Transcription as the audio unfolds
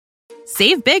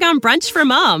Save big on brunch for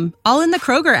mom, all in the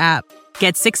Kroger app.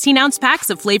 Get 16-ounce packs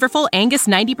of flavorful Angus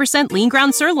 90% lean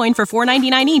ground sirloin for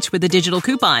 $4.99 each with a digital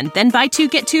coupon. Then buy 2,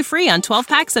 get 2 free on 12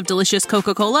 packs of delicious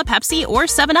Coca-Cola, Pepsi, or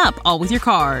 7-Up, all with your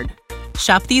card.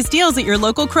 Shop these deals at your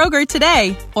local Kroger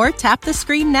today, or tap the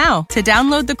screen now to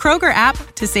download the Kroger app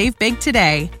to save big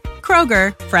today.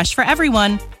 Kroger, fresh for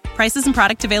everyone. Prices and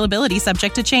product availability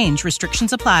subject to change.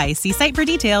 Restrictions apply. See site for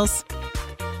details.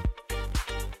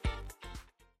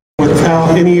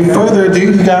 Without any further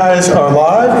ado, you guys are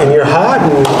live and you're hot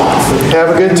and have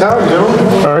a good time, gentlemen.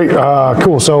 All right,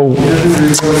 cool. So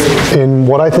in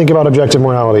what I think about objective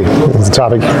morality, is the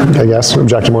topic, I guess,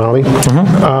 objective morality.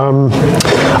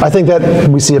 I think that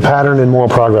we see a pattern in moral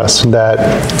progress, that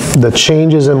the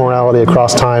changes in morality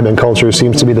across time and culture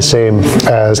seems to be the same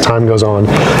as time goes on.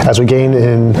 As we gain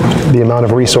in the amount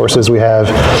of resources we have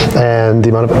and the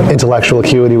amount of intellectual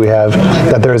acuity we have,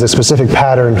 that there is a specific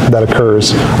pattern that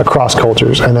occurs across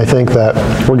cultures. And I think that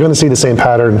we're going to see the same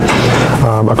pattern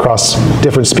across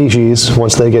different species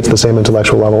once they get to the same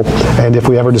intellectual level. And if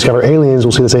we ever discover aliens,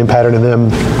 we'll see the same pattern in them.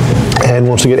 And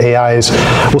once we get AIs,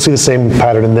 we'll see the same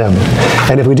pattern in them.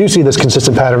 And if we do see this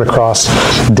consistent pattern across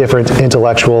different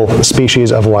intellectual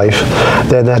species of life,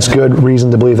 then that's good reason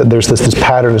to believe that there's this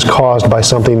pattern is caused by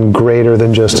something greater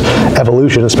than just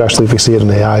evolution, especially if we see it in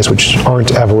AIs, which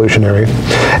aren't evolutionary.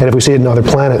 And if we see it in other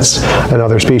planets and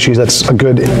other species, that's a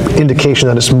good indication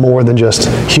that it's more than just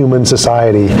human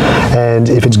society. And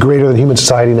if it's greater than human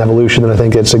society and evolution, then I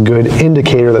think it's a good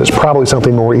indicator that it's probably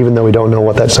something more, even though we don't know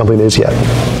what that something is yet.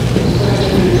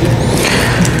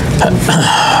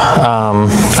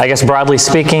 I guess broadly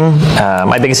speaking,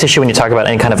 my biggest issue when you talk about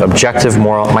any kind of objective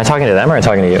moral, am I talking to them or am I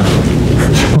talking to you?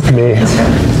 Me.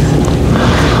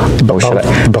 Oh, should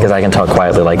I? Because I can talk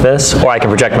quietly like this, or I can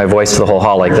project my voice to the whole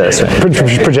hall like this.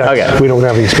 Project. Okay. We don't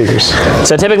have any speakers.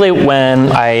 So typically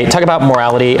when I talk about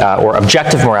morality or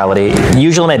objective morality,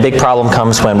 usually my big problem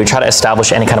comes when we try to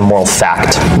establish any kind of moral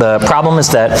fact. The problem is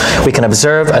that we can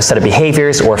observe a set of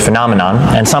behaviors or phenomenon,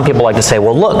 and some people like to say,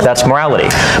 well, look, that's morality.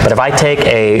 But if I take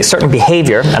a certain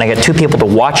behavior and I get two people to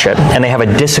watch it, and they have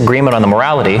a disagreement on the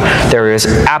morality, there is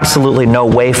absolutely no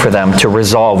way for them to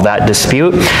resolve that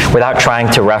dispute without trying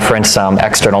to reference some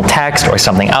external text or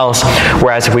something else.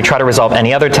 Whereas if we try to resolve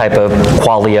any other type of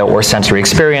qualia or sensory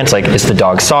experience, like is the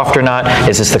dog soft or not,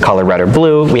 is this the color red or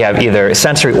blue, we have either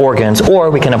sensory organs or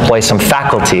we can employ some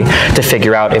faculty to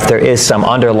figure out if there is some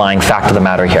underlying fact of the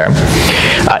matter here.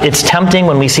 It's tempting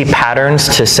when we see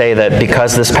patterns to say that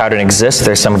because this pattern exists,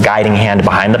 there's some guiding hand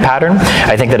behind the pattern.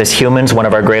 I think that as humans, one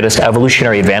of our greatest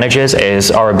evolutionary advantages is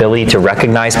our ability to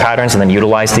recognize patterns and then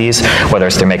utilize these, whether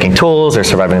it's through making tools or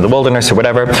surviving in the wilderness or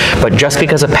whatever. But just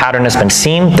because a pattern has been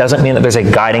seen doesn't mean that there's a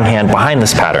guiding hand behind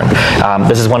this pattern.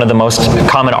 This is one of the most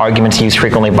common arguments used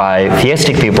frequently by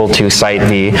theistic people to cite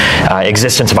the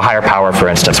existence of a higher power, for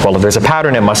instance. Well, if there's a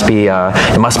pattern, it must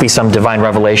be some divine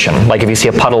revelation. Like if you see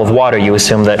a puddle of water, you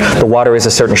assume that the water is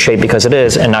a certain shape because it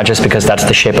is, and not just because that's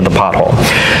the shape of the pothole.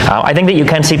 I think that you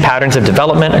can see patterns of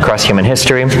development across human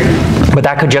history, but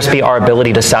that could just be our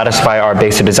ability to satisfy our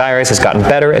basic desires has gotten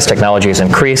better as technology has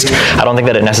increased. I don't think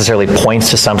that it necessarily points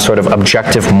to some sort of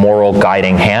objective moral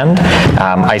guiding hand.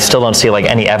 I still don't see like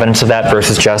any evidence of that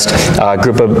versus just a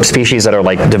group of species that are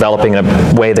like developing in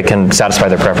a way that can satisfy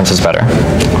their preferences better.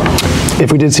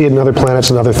 If we did see it in other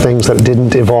planets and other things that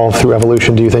didn't evolve through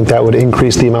evolution, do you think that would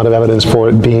increase the amount of evidence for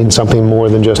it being something more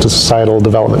than just a societal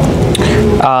development?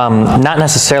 Not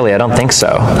necessarily, I don't think so.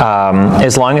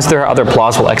 As long as there are other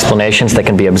plausible explanations that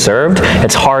can be observed,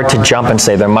 it's hard to jump and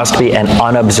say there must be an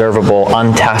unobservable,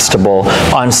 untestable,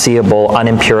 unseeable,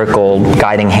 unempirical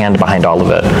guiding hand behind all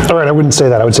of it. All right, I wouldn't say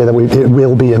that. I would say that it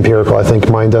will be empirical. I think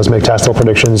mine does make testable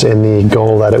predictions in the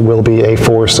goal that it will be a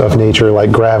force of nature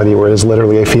like gravity, where it is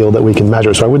literally a field that we can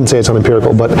measure. So I wouldn't say it's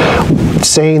unempirical, but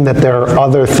saying that there are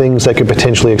other things that could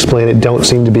potentially explain it don't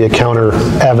seem to be a counter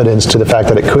evidence to the fact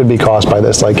that it could be caused by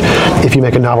this. Like if you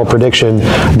make a novel prediction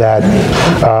that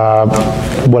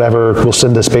whatever will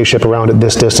send a spaceship around at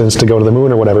this distance to go to the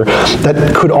moon or whatever,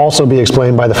 that could also be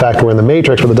explained by the fact we're in the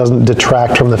Matrix, but it doesn't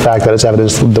detract from the fact that it's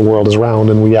evidence that the world is round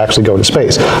and we actually go to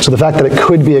space. So the fact that it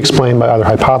could be explained by other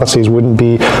hypotheses wouldn't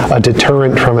be a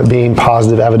deterrent from it being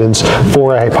positive evidence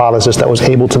for a hypothesis that was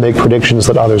able to make predictions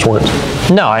that others weren't.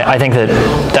 No, I think that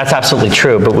that's absolutely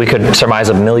true, but we could surmise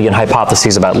a million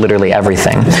hypotheses about literally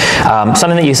everything.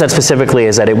 Something that you said specifically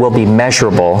is that it will be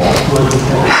measurable.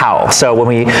 How? So when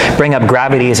we bring up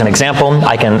gravity gravity is an example.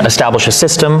 I can establish a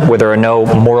system where there are no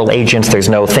moral agents, there's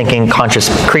no thinking, conscious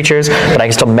creatures, but I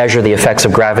can still measure the effects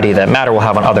of gravity that matter will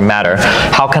have on other matter.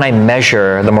 How can I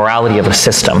measure the morality of a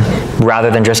system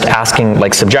rather than just asking,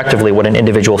 like, subjectively what an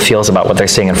individual feels about what they're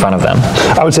seeing in front of them?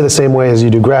 I would say the same way as you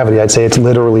do gravity. I'd say it's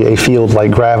literally a field like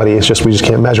gravity. It's just we just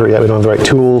can't measure it yet. We don't have the right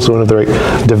tools, we don't have the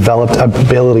right developed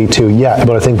ability to yet,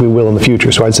 but I think we will in the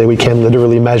future. So I'd say we can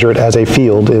literally measure it as a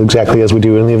field exactly as we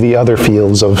do any of the other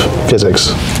fields of physics.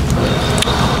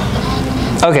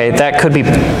 Okay, that could be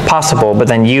possible, but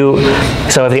then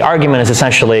so if the argument is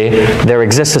essentially there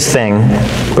exists this thing,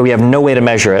 but we have no way to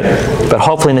measure it, but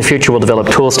hopefully in the future we'll develop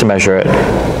tools to measure it,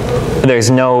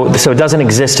 so it doesn't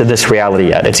exist in this reality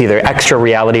yet. It's either extra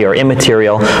reality or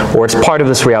immaterial, or it's part of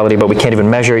this reality, but we can't even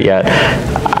measure it yet.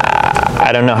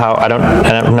 I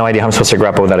have no idea how I'm supposed to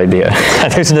grapple with that idea.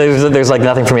 there's like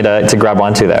nothing for me to grab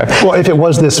onto there. Well, if it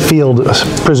was this field,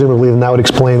 presumably, then that would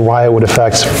explain why it would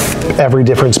affect every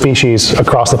different species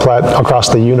across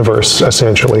the universe,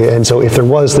 essentially. And so if there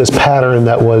was this pattern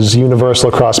that was universal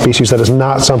across species, that is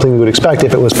not something we would expect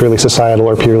if it was purely societal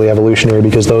or purely evolutionary,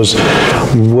 because those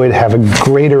would have a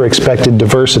greater expected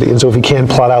diversity. And so if we can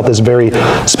plot out this very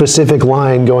specific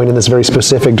line going in this very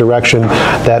specific direction,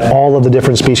 that all of the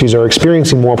different species are experiencing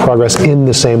more progress in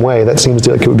the same way, that seems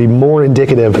like it would be more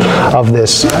indicative of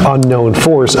this unknown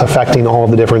force affecting all of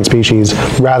the different species,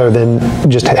 rather than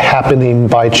just happening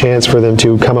by chance for them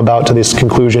to come about to this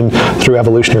conclusion through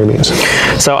evolutionary means.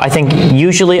 So I think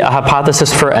usually a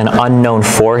hypothesis for an unknown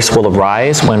force will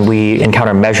arise when we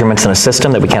encounter measurements in a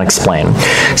system that we can't explain.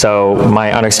 So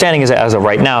my understanding is that as of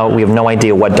right now, we have no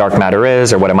idea what dark matter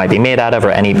is, or what it might be made out of,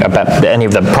 or any of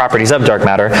the properties of dark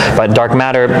matter, but dark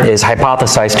matter is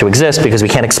hypothesized to exist because we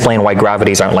can't explain why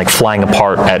gravities aren't like flying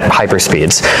apart at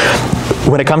hyperspeeds.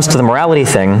 When it comes to the morality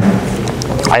thing,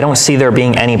 I don't see there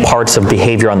being any parts of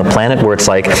behavior on the planet where it's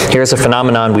like, here's a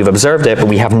phenomenon, we've observed it, but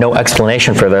we have no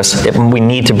explanation for this. We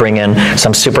need to bring in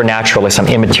some supernatural or some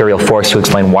immaterial force to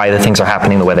explain why the things are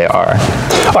happening the way they are.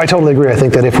 I totally agree. I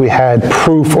think that if we had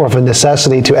proof or of a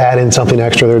necessity to add in something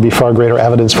extra, there would be far greater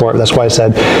evidence for it. That's why I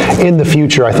said, in the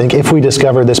future, I think if we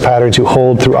discover this pattern to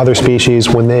hold through other species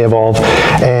when they evolve,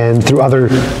 and through other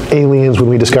aliens when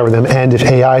we discover them, and if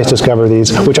AIs discover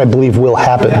these, which I believe will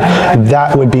happen,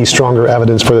 that would be stronger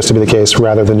evidence for this to be the case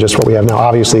rather than just what we have now.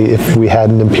 Obviously, if we had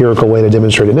an empirical way to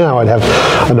demonstrate it now, I'd have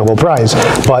a Nobel Prize.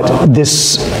 But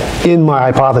this, in my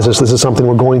hypothesis, this is something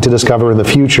we're going to discover in the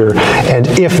future. And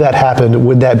if that happened,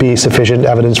 would that be sufficient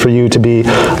evidence for you to be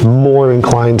more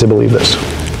inclined to believe this?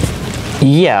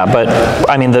 Yeah, but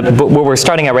I mean, what we're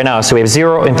starting at right now, so we have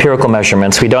zero empirical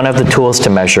measurements, we don't have the tools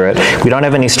to measure it, we don't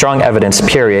have any strong evidence,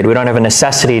 period, we don't have a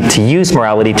necessity to use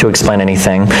morality to explain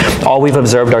anything. All we've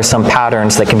observed are some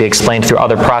patterns that can be explained through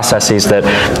other processes that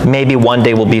maybe one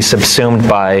day will be subsumed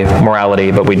by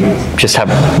morality, but we just have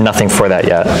nothing for that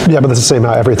yet. Yeah, but that's the same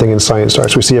how everything in science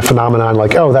starts. We see a phenomenon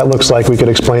like, oh, that looks like we could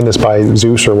explain this by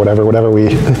Zeus or whatever we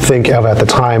think of at the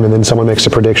time, and then someone makes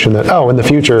a prediction that, oh, in the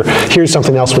future, here's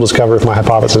something else we'll discover if my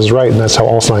hypothesis is right, and that's how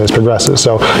all science progresses.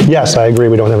 So yes, I agree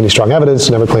we don't have any strong evidence,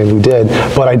 never claimed we did,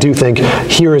 but I do think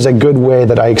here is a good way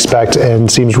that I expect and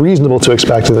seems reasonable to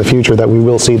expect in the future that we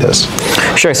will see this.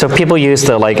 Sure, so people use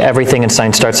the like everything in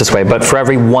science starts this way, but for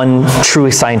every one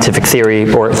true scientific theory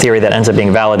or theory that ends up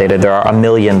being validated, there are a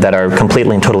million that are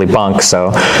completely and totally bunk.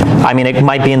 So, I mean, it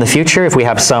might be in the future if we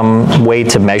have some way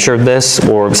to measure this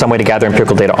or some way to gather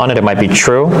empirical data on it, it might be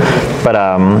true, but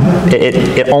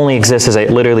it only exists as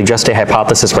literally just a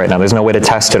hypothesis right now. There's no way to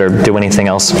test it or do anything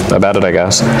else about it, I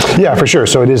guess. Yeah, for sure.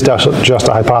 So it is just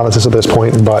a hypothesis at this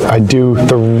point, but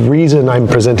the reason I'm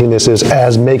presenting this is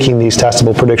as making these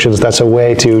testable predictions, that's a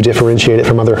way to differentiate it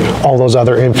from all those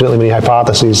other infinitely many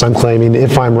hypotheses. I'm claiming,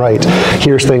 if I'm right,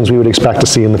 here's things we would expect to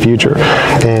see in the future.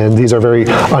 And these are very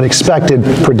unexpected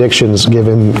predictions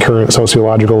given current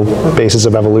sociological basis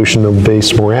of evolution of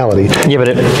base morality. Yeah,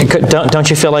 but don't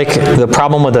you feel like the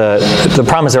problem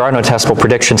is there are no testable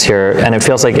predictions here, and it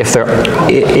feels like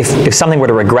if something were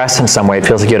to regress in some way, it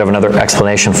feels like you'd have another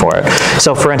explanation for it.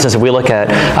 So for instance, if we look at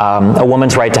a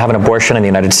woman's right to have an abortion in the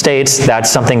United States, that's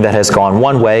something that has gone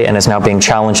one way and is now being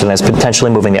challenged and is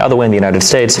potentially moving the other way in the United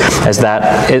States. Does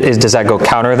that go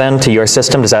counter then to your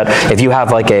system? Does that, if you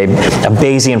have like a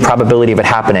Bayesian probability of it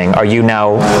happening, are you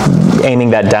now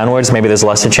aiming that downwards? Maybe there's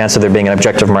less a chance of there being an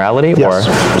objective morality? Yes.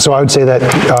 Or? So I would say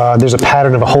that there's a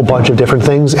pattern of a whole bunch of different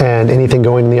things, and anything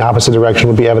going in the opposite direction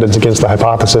would be evidence against the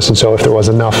hypothesis. And so if there was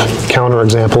enough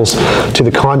counterexamples to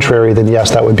the contrary, then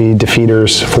yes, that would be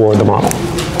defeaters for the model.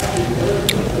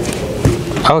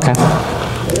 Okay.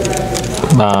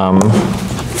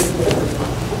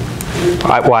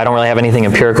 I don't really have anything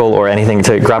empirical or anything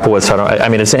to grapple with, so I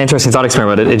mean, it's an interesting thought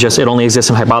experiment, but it only exists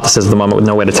in hypothesis at the moment with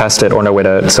no way to test it or no way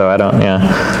to, so I don't,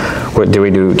 What, do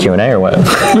we do Q&A or what?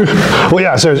 Well,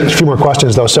 yeah, so there's a few more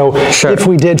questions, though. So Sure. If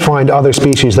we did find other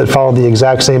species that followed the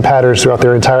exact same patterns throughout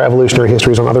their entire evolutionary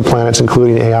histories on other planets,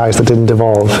 including AIs that didn't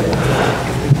evolve,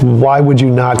 why would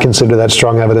you not consider that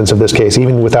strong evidence of this case,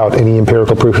 even without any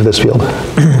empirical proof of this field?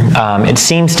 It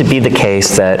seems to be the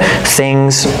case that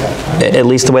things, at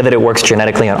least the way that it works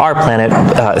genetically on our planet,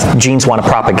 genes want to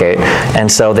propagate,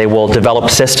 and so they will develop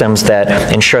systems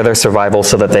that ensure their survival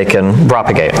so that they can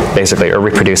propagate, basically, or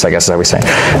reproduce, I guess is how we say.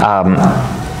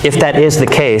 If that is the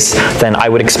case, then I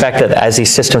would expect that as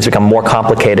these systems become more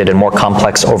complicated and more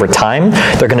complex over time,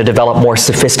 they're going to develop more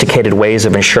sophisticated ways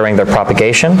of ensuring their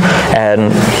propagation.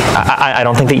 And I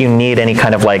don't think that you need any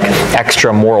kind of like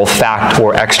extra moral fact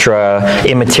or extra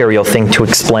immaterial thing to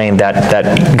explain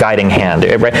that guiding hand.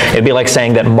 It'd be like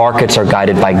saying that markets are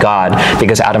guided by God,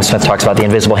 because Adam Smith talks about the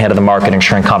invisible hand of the market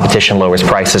ensuring competition lowers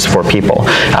prices for people.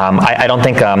 I don't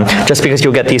think just because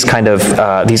you'll get these kind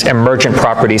of these emergent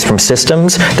properties from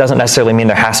systems doesn't necessarily mean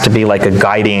there has to be like a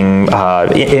guiding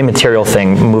immaterial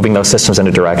thing moving those systems in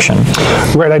a direction.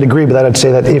 Right, I'd agree, but I'd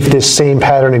say that if this same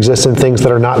pattern exists in things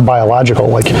that are not biological,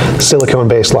 like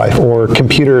silicone-based life, or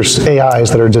computers,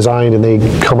 AIs that are designed and they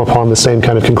come upon the same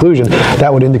kind of conclusion,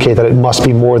 that would indicate that it must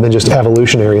be more than just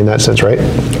evolutionary in that sense, right?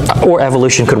 Or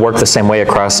evolution could work the same way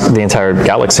across the entire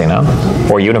galaxy now,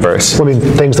 or universe. Well, I mean,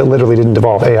 things that literally didn't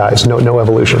evolve, AIs, no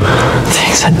evolution.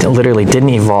 Things that literally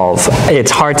didn't evolve.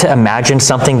 It's hard to imagine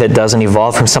something that doesn't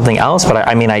evolve from something else, but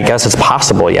I mean, I guess it's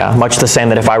possible, yeah. Much the same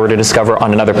that if I were to discover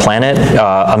on another planet,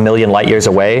 a million light years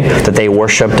away, that they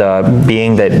worshipped a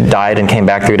being that died and came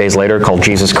back 3 days later called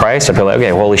Jesus Christ, I'd be like, okay,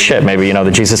 holy shit, maybe,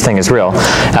 the Jesus thing is real.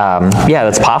 Yeah,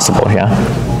 that's possible, yeah.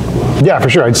 Yeah,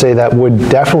 for sure. I'd say that would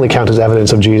definitely count as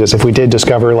evidence of Jesus. If we did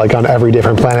discover, like on every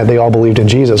different planet, they all believed in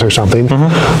Jesus or something.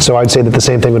 Mm-hmm. So I'd say that the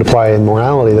same thing would apply in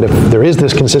morality, that if there is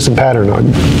this consistent pattern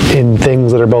in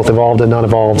things that are both evolved and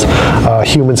non-evolved,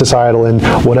 human, societal, and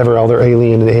whatever other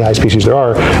alien and AI species there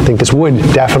are, I think this would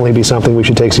definitely be something we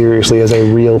should take seriously as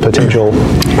a real potential.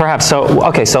 Perhaps. So,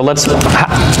 okay, so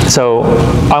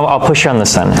I'll push you on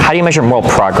this then. How do you measure moral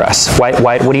progress? What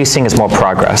are you seeing as moral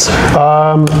progress?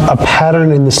 A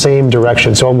pattern in the same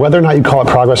direction. So whether or not you call it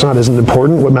progress or not isn't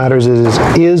important. What matters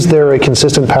is there a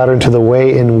consistent pattern to the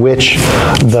way in which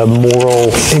the moral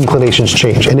inclinations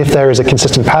change? And if there is a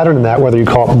consistent pattern in that, whether you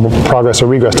call it progress or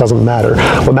regress doesn't matter.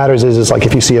 What matters is like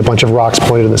if you see a bunch of rocks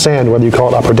pointed in the sand, whether you call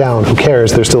it up or down, who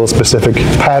cares? There's still a specific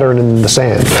pattern in the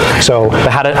sand. So,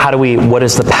 but what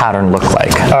does the pattern look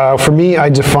like? For me, I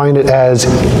define it as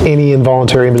any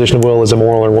involuntary imposition of will is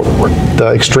immoral, or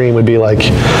the extreme would be like,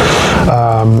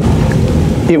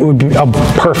 it would be a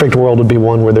perfect world would be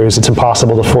one where it's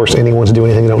impossible to force anyone to do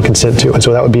anything they don't consent to, and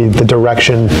so that would be the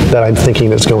direction that I'm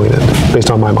thinking it's going in, based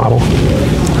on my model.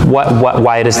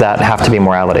 Why does that have to be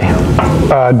morality?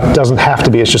 It doesn't have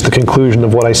to be. It's just the conclusion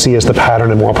of what I see as the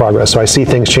pattern in moral progress. So I see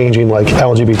things changing like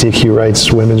LGBTQ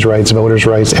rights, women's rights, voters'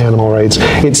 rights, animal rights.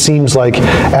 It seems like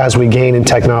as we gain in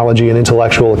technology and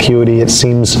intellectual acuity, it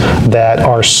seems that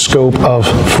our scope of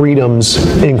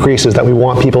freedoms increases, that we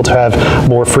want people to have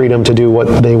more freedom to do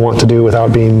what they want to do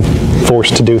without being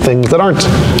forced to do things that aren't.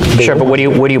 Sure, but what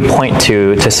do you point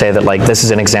to say that like this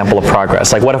is an example of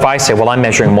progress? Like what if I say, well, I'm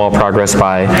measuring moral progress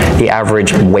by the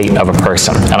average weight of a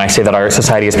person, and I say that our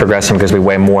society is progressing because we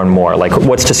weigh more and more. Like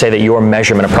what's to say that your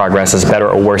measurement of progress is better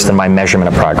or worse than my measurement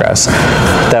of progress?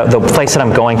 The place that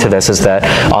I'm going to this is that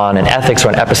on an ethics or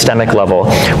an epistemic level,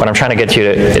 what I'm trying to get to,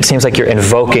 it seems like you're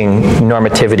invoking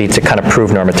normativity to kind of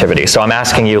prove normativity. So I'm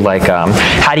asking you like,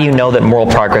 how do you know that moral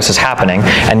progress is happening?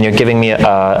 And you're giving me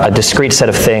a discrete set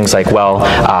of things like, well,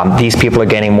 these people are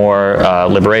gaining more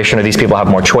liberation, or these people have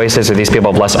more choices, or these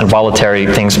people have less involuntary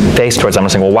things faced towards them. I'm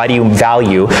saying, well, why do you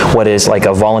value what is like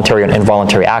a voluntary and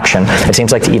involuntary action? It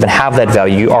seems like to even have that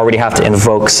value, you already have to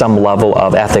invoke some level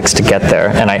of ethics to get there.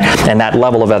 And that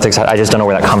level of ethics, I just don't know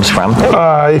where that comes from.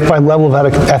 If by level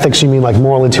of ethics you mean like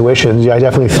moral intuitions, yeah, I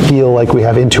definitely feel like we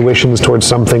have intuitions towards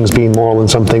some things being moral and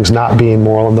some things not being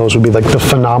moral, and those would be like the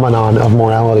phenomenon of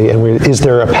morality. And is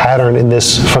there a pattern in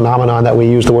this phenomenon that we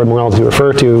use the word morality to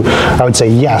refer to? I would say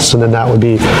yes, and then that would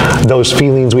be those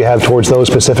feelings we have towards those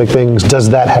specific things. Does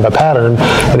that have a pattern?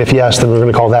 And if yes, then we're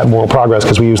going to call that moral progress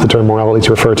because we use the term morality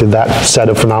to refer to that set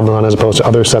of phenomenon as opposed to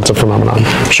other sets of phenomenon.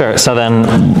 Sure. So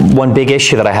then one big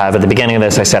issue that I have at the beginning of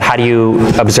this, I said, how do you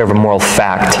observe a moral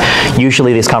fact?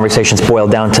 Usually these conversations boil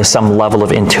down to some level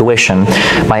of intuition.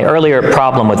 My earlier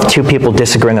problem with two people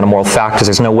disagreeing on a moral fact is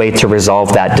there's no way to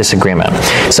resolve that disagreement.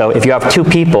 So if you have two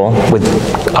people with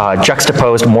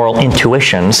juxtaposed moral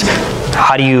intuitions,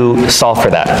 how do you solve for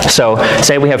that? So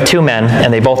say we have two men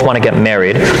and they both want to get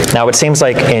married. Now it seems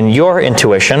like in your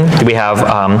intuition we have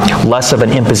less of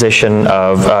an imposition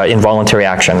of involuntary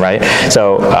action, right?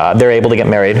 So they're able to get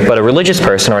married, but a religious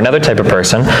person or another type of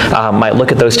person might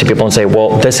look at those two people and say,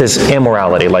 well, this is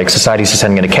immorality, like society's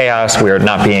descending into chaos, we're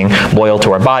not being loyal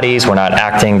to our bodies, we're not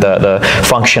acting, the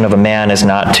function of a man is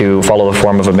not to follow the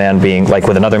form of a man being like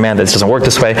with another man, this doesn't work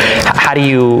this way. How do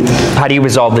you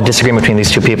resolve the disagreement between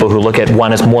these two people who look at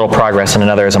one as moral progress and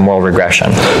another as a moral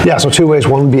regression? Yeah, so two ways.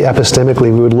 One would be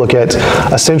epistemically. We would look at,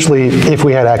 essentially, if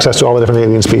we had access to all the different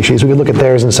alien species, we could look at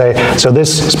theirs and say, so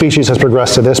this species has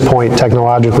progressed to this point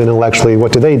technologically and intellectually,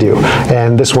 what do they do?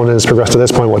 And this one has progressed to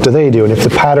this point, what do they do? And if the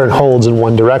pattern holds in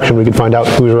one direction, we could find out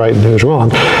who's right and who's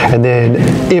wrong. And then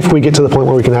if we get to the point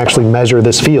where we can actually measure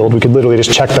this field, we could literally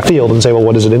just check the field and say, well,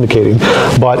 what is it indicating?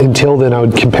 But until then, I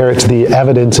would compare it to the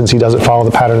evidence, and see, does it follow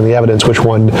the pattern in the evidence, which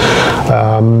one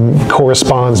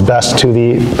corresponds best to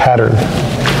the pattern.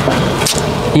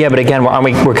 Yeah, but again,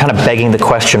 we're kind of begging the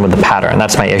question with the pattern.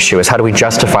 That's my issue, is how do we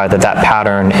justify that that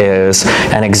pattern is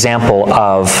an example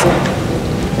of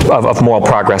moral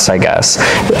progress, I guess.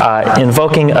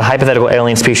 Invoking a hypothetical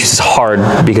alien species is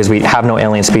hard because we have no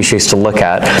alien species to look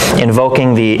at.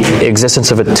 Invoking the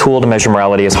existence of a tool to measure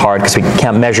morality is hard because we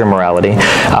can't measure morality.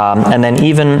 And then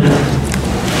even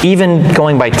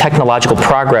going by technological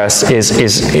progress is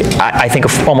I think,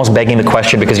 almost begging the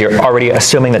question, because you're already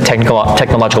assuming that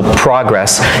technological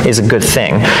progress is a good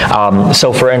thing.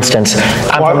 So for instance,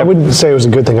 I wouldn't say it was a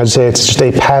good thing. I'd say it's just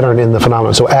a pattern in the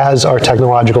phenomenon. So as our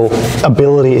technological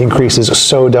ability increases,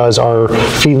 so does our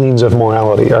feelings of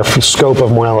morality, our scope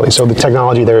of morality. So the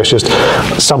technology there is just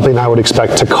something I would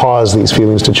expect to cause these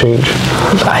feelings to change.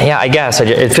 Yeah, I guess.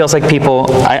 It feels like people,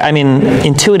 I mean,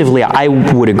 intuitively, I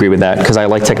would agree with that because I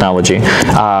like technology.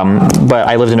 But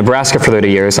I lived in Nebraska for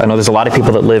 30 years. I know there's a lot of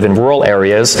people that live in rural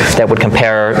areas that would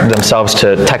compare themselves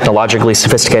to technologically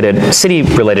sophisticated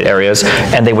city-related areas,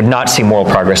 and they would not see moral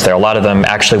progress there. A lot of them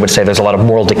actually would say there's a lot of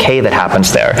moral decay that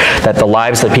happens there, that the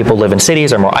lives that people live in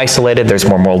cities are more isolated, there's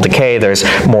more moral decay, there's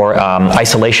more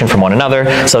isolation from one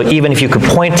another. So even if you could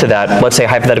point to that, let's say a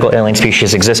hypothetical alien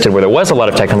species existed where there was a lot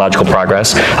of technological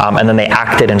progress, and then they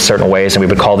acted in certain ways, and we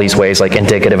would call these ways like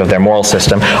indicative of their moral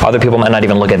system. Other people might not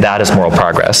even look at that as moral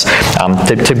progress.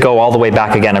 To go all the way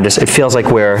back again, it feels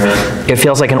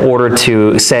like in order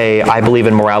to say I believe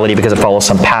in morality because it follows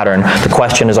some pattern, the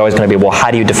question is always going to be, well,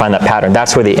 how do you define that pattern?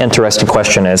 That's where the interesting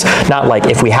question is, not like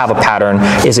if we have a pattern,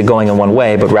 is it going in one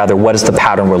way, but rather what is the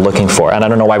pattern we're looking for? And I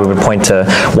don't know why we would point to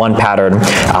one pattern,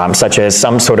 such as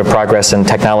some sort of progress in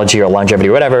technology or longevity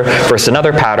or whatever, versus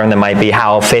another pattern that might be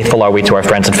how faithful are we to our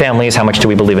friends and families, how much do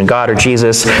we believe in God or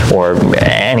Jesus, or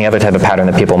any other type of pattern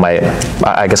that people might,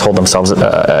 I guess, hold themselves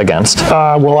against.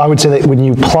 Well, I would say that when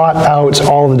you plot out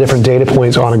all the different data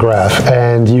points on a graph,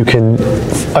 and you can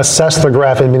assess the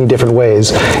graph in many different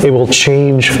ways, it will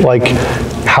change like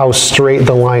how straight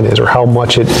the line is or how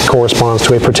much it corresponds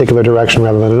to a particular direction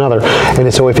rather than another.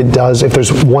 And so if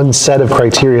there's one set of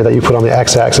criteria that you put on the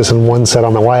x-axis and one set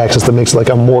on the y-axis that makes it like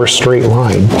a more straight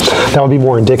line, that would be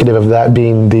more indicative of that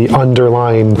being the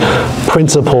underlying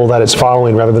principle that it's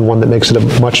following, rather than one that makes it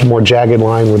a much more jagged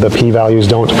line where the p-values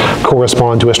don't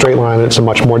correspond to a straight line and it's a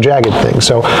much more jagged thing.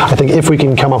 So I think if we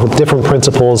can come up with different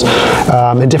principles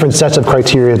and different sets of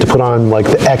criteria to put on like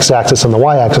the x-axis and the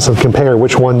y-axis and compare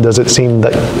which one does it seem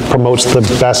that promotes the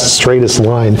best, straightest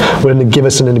line, would it give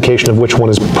us an indication of which one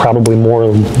is probably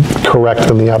more correct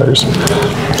than the others.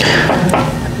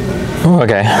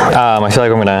 Okay, I feel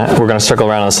like we're gonna circle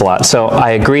around on this a lot. So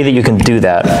I agree that you can do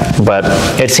that, but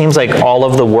it seems like all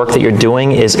of the work that you're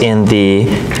doing is in the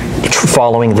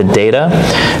following the data,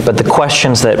 but the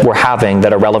questions that we're having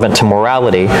that are relevant to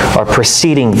morality are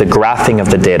preceding the graphing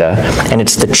of the data, and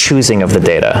it's the choosing of the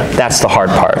data. That's the hard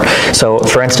part. So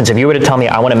for instance, if you were to tell me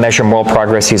I want to measure moral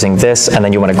progress using this, and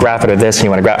then you want to graph it or this, and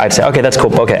you want to graph, I'd say, okay, that's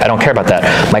cool, okay, I don't care about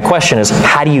that. My question is,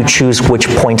 how do you choose which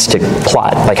points to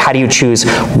plot? Like, how do you choose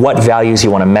what values you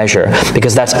want to measure?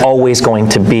 Because that's always going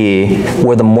to be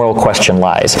where the moral question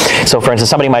lies. So for instance,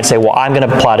 somebody might say, well, I'm going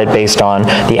to plot it based on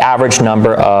the average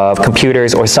number of computer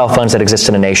computers or cell phones that exist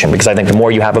in a nation, because I think the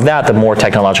more you have of that, the more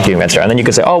technological advance there. And then you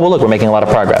could say, oh, well, look, we're making a lot of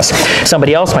progress.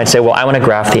 Somebody else might say, well, I want to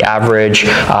graph the average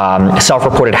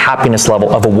self-reported happiness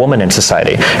level of a woman in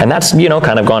society. And that's,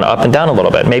 kind of gone up and down a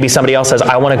little bit. Maybe somebody else says,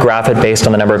 I want to graph it based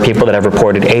on the number of people that have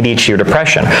reported ADHD or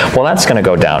depression. Well, that's going to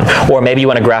go down. Or maybe you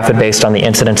want to graph it based on the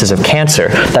incidences of cancer.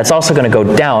 That's also going to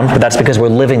go down, but that's because we're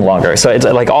living longer. So it's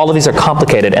like all of these are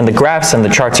complicated, and the graphs and the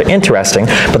charts are interesting,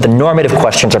 but the normative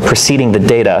questions are preceding the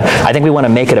data. I think we want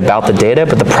to make it about the data,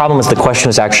 but the problem is the question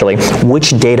is actually,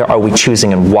 which data are we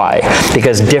choosing and why?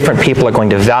 Because different people are going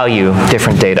to value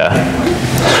different data.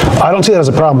 I don't see that as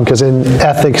a problem, because in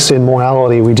ethics and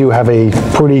morality, we do have a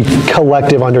pretty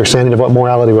collective understanding of what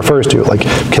morality refers to. Like,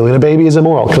 killing a baby is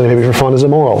immoral, killing a baby for fun is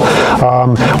immoral.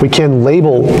 We can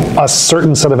label a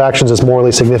certain set of actions as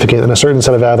morally significant and a certain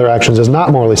set of other actions as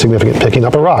not morally significant, picking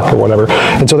up a rock or whatever.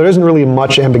 And so there isn't really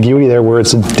much ambiguity there where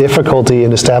it's a difficulty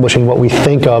in establishing what we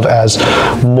think of as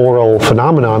moral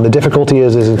phenomenon. The difficulty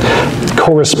is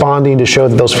corresponding to show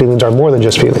that those feelings are more than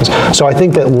just feelings. So I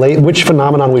think that which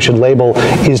phenomenon we should label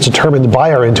is determined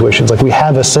by our intuitions. Like, we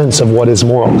have a sense of what is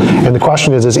moral. And the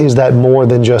question is that more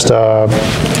than just a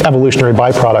evolutionary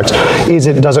byproduct?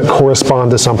 Does it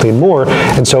correspond to something more?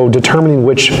 And so determining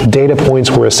which data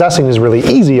points we're assessing is really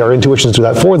easy. Our intuitions do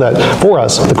that for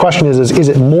us. The question is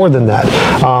it more than that?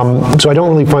 So I don't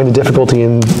really find a difficulty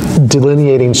in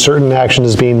delineating certain actions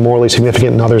as being morally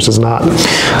significant and others as not.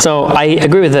 So I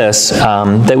agree with this,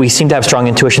 that we seem to have strong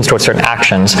intuitions towards certain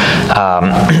actions.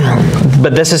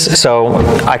 But this is, so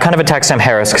I kind of attack Sam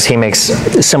Harris because he makes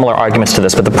similar arguments to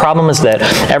this. But the problem is that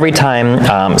every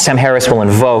time Sam Harris will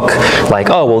invoke, like,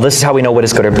 oh, well, this is how we know what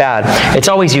is good or bad, it's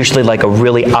always usually like a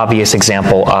really obvious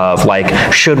example of,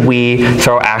 like, should we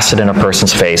throw acid in a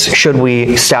person's face? Should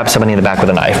we stab somebody in the back with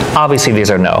a knife? Obviously, these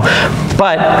are no.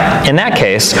 But in that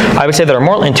case, I would say that our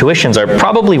moral intuitions are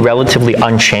probably relatively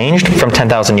unchanged from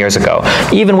 10,000 years ago.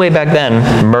 Even way back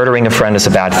then, murdering a friend is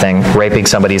a bad thing, raping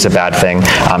somebody is a bad thing,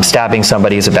 stabbing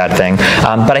somebody is a bad thing.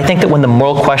 But I think that when the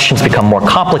moral questions become more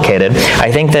complicated,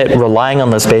 I think that relying on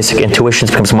those basic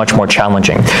intuitions becomes much more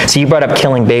challenging. So you brought up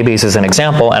killing babies as an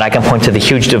example, and I can point to the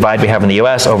huge divide we have in the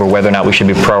US over whether or not we should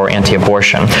be pro or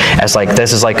anti-abortion. As like,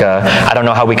 this is like I don't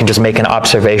know how we can just make an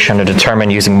observation to determine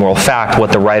using moral fact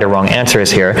what the right or wrong answer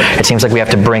is here. It seems like we have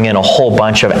to bring in a whole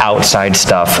bunch of outside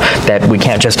stuff that we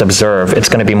can't just observe. It's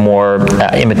going to be more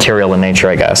immaterial in nature,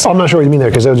 I guess. I'm not sure what you mean there,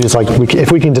 because it was just like,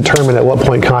 if we can determine at what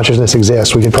point consciousness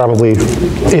exists, we can probably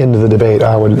end the debate,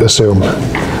 I would assume.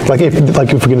 Like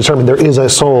if we can determine there is a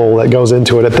soul that goes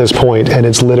into it at this point, and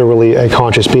it's literally a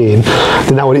conscious being,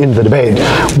 then that would end the debate,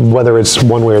 whether it's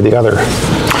one way or the other.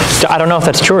 I don't know if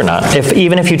that's true or not.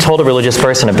 Even if you told a religious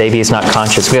person a baby is not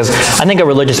conscious, because I think a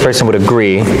religious person would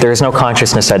agree there is no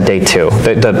consciousness at day 2.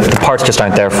 The parts just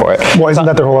aren't there for it. Well, isn't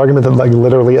that their whole argument, that like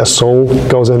literally a soul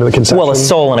goes into the conception? Well, a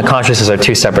soul and a consciousness are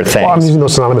two separate things. Well, I'm using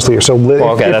those synonymously here. So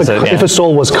if a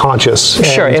soul was conscious.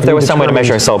 Sure, if there was some way to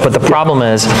measure a soul. But the problem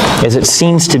is it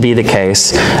seems to be the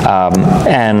case,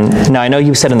 and now I know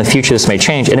you said in the future this may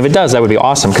change, and if it does, that would be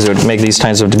awesome, because it would make these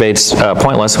kinds of debates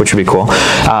pointless, which would be cool.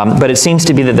 But it seems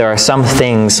to be that there are some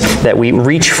things that we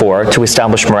reach for to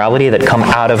establish morality that come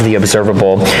out of the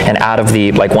observable and out of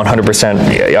the like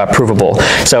 100% provable.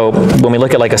 So when we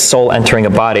look at like a soul entering a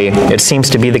body, it seems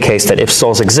to be the case that if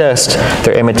souls exist,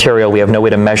 they're immaterial. We have no way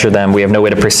to measure them. We have no way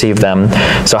to perceive them.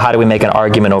 So how do we make an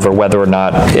argument over whether or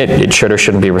not it should or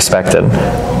shouldn't be respected?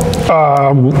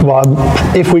 Well,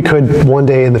 if we could one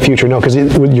day in the future know, because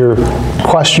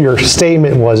your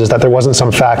statement was that there wasn't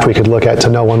some fact we could look at to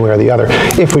know one way or the other.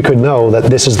 If we could know that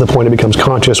this is the point it becomes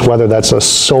conscious, whether that's a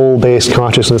soul-based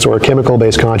consciousness or a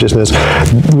chemical-based consciousness,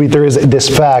 there is this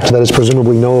fact that is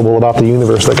presumably knowable about the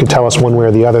universe that could tell us one way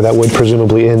or the other that would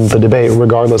presumably end the debate,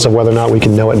 regardless of whether or not we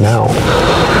can know it now.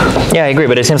 Yeah, I agree,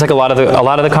 but it seems like a lot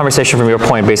of the conversation from your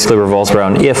point basically revolves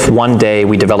around if one day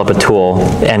we develop a tool,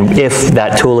 and if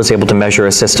that tool is able to measure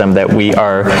a system that we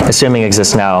are assuming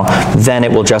exists now, then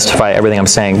it will justify everything I'm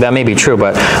saying. That may be true,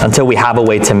 but until we have a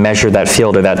way to measure that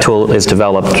field or that tool is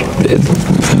developed,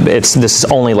 this is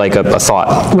only like a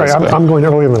thought. Right, I'm going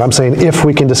earlier than that. I'm saying if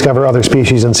we can discover other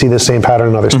species and see the same pattern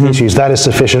in other species, that is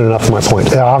sufficient enough for my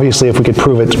point. Obviously, if we could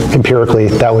prove it empirically,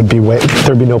 that would be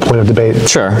there'd be no point of debate.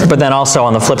 Sure, but then also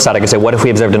on the flip side, I could say, what if we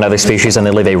observed another species and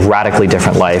they live a radically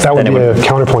different life? That would be a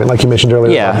counterpoint, like you mentioned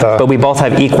earlier. Yeah, but we both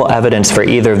have equal evidence for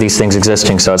either of these things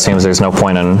existing, so it seems there's no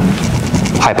point in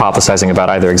hypothesizing about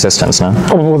either existence, no?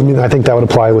 Well, I mean, I think that would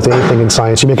apply with anything in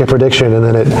science. You make a prediction and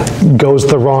then it goes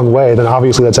the wrong way, then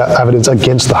obviously that's evidence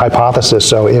against the hypothesis.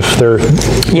 So if they're...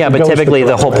 Yeah, but typically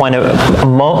the whole point of,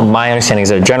 my understanding is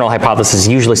that a general hypothesis is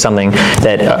usually something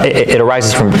that it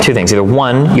arises from two things. Either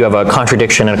one, you have a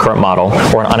contradiction in a current model,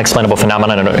 or an unexplainable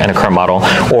phenomenon in a current model,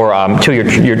 or two,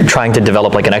 you're trying to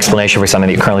develop like an explanation for something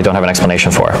that you currently don't have an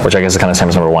explanation for, which I guess is kind of the same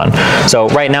as number one. So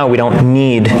right now we don't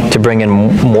need to bring in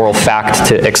moral fact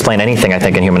to explain anything, I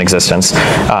think, in human existence,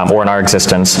 or in our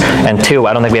existence. And two,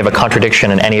 I don't think we have a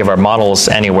contradiction in any of our models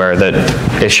anywhere that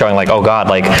is showing like, oh God,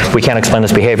 like we can't explain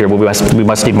this behavior, but we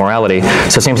must need morality.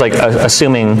 So it seems like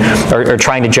assuming or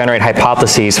trying to generate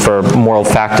hypotheses for moral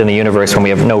fact in the universe when we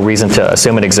have no reason to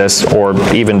assume it exists, or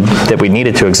even that we need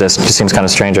it to exist, just seems kind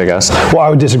of strange, I guess. Well, I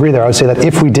would disagree there. I would say that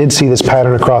if we did see this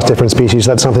pattern across different species,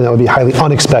 that's something that would be highly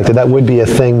unexpected. That would be a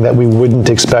thing that we wouldn't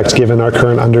expect given our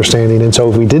current understanding. And so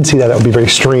if we did see that, that would be very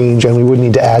strange, and we would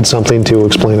need to add something to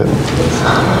explain it.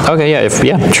 Okay,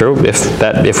 yeah, true.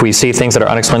 If we see things that are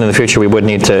unexplained in the future, we would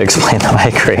need to explain them. I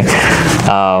agree.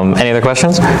 Any other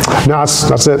questions? No,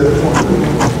 that's it.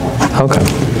 Okay.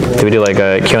 Do we do like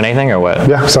a Q&A thing or what?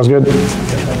 Yeah, sounds good.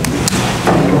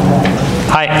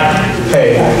 Hi.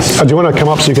 Hey. Do you want to come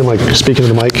up so you can like speak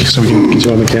into the mic so we can get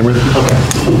you on the camera? Okay.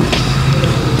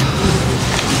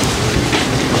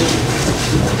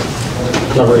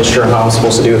 I'm not really sure how I'm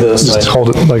supposed to do this. Just hold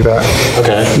it like that.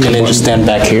 Okay. And then just stand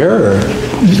back here, or?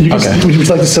 Okay. Would you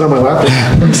like to sit on my lap?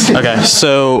 Okay.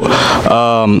 So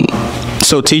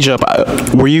Teja,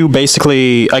 were you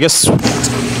basically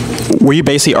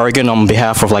arguing on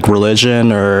behalf of like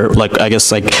religion, or like, I guess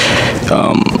like,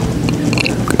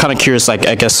 kind of curious, like,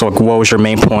 I guess like what was your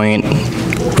main point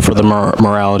for the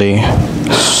morality?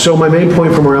 So my main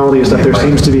point for morality is that there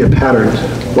seems to be a pattern.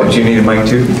 What, do you need a mic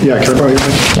too? Yeah, can I borrow your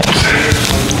mic?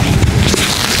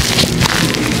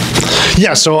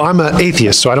 Yeah, so I'm an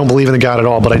atheist, so I don't believe in a God at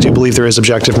all, but I do believe there is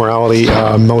objective morality.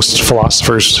 Most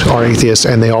philosophers are atheists,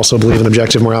 and they also believe in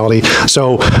objective morality.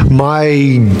 So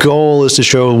my goal is to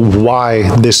show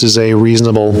why this is a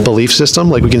reasonable belief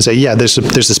system. Like we can say, yeah, there's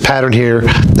this pattern here,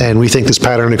 and we think this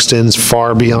pattern extends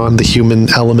far beyond the human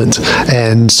element.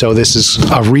 And so this is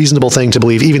a reasonable thing to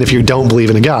believe, even if you don't believe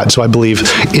in a God. So I believe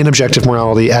in objective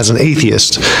morality as an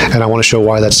atheist, and I want to show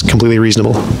why that's completely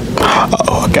reasonable.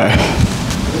 Oh, okay.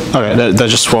 Okay, that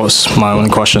just was my only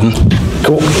question.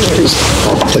 Cool.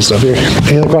 I'll place it up here.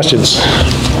 Any other questions?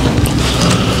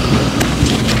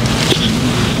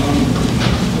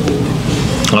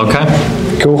 Okay.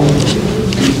 Cool.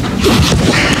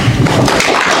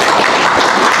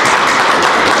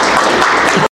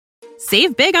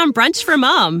 Save big on brunch for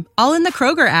mom, all in the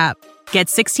Kroger app. Get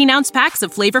 16-ounce packs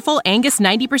of flavorful Angus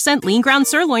 90% lean ground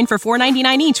sirloin for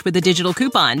 $4.99 each with a digital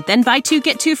coupon. Then buy 2,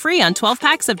 get 2 free on 12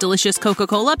 packs of delicious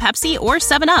Coca-Cola, Pepsi, or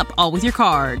 7-Up, all with your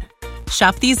card.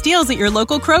 Shop these deals at your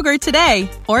local Kroger today,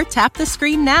 or tap the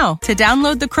screen now to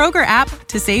download the Kroger app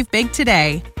to save big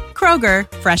today. Kroger,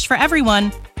 fresh for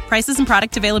everyone. Prices and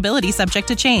product availability subject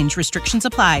to change. Restrictions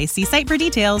apply. See site for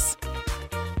details.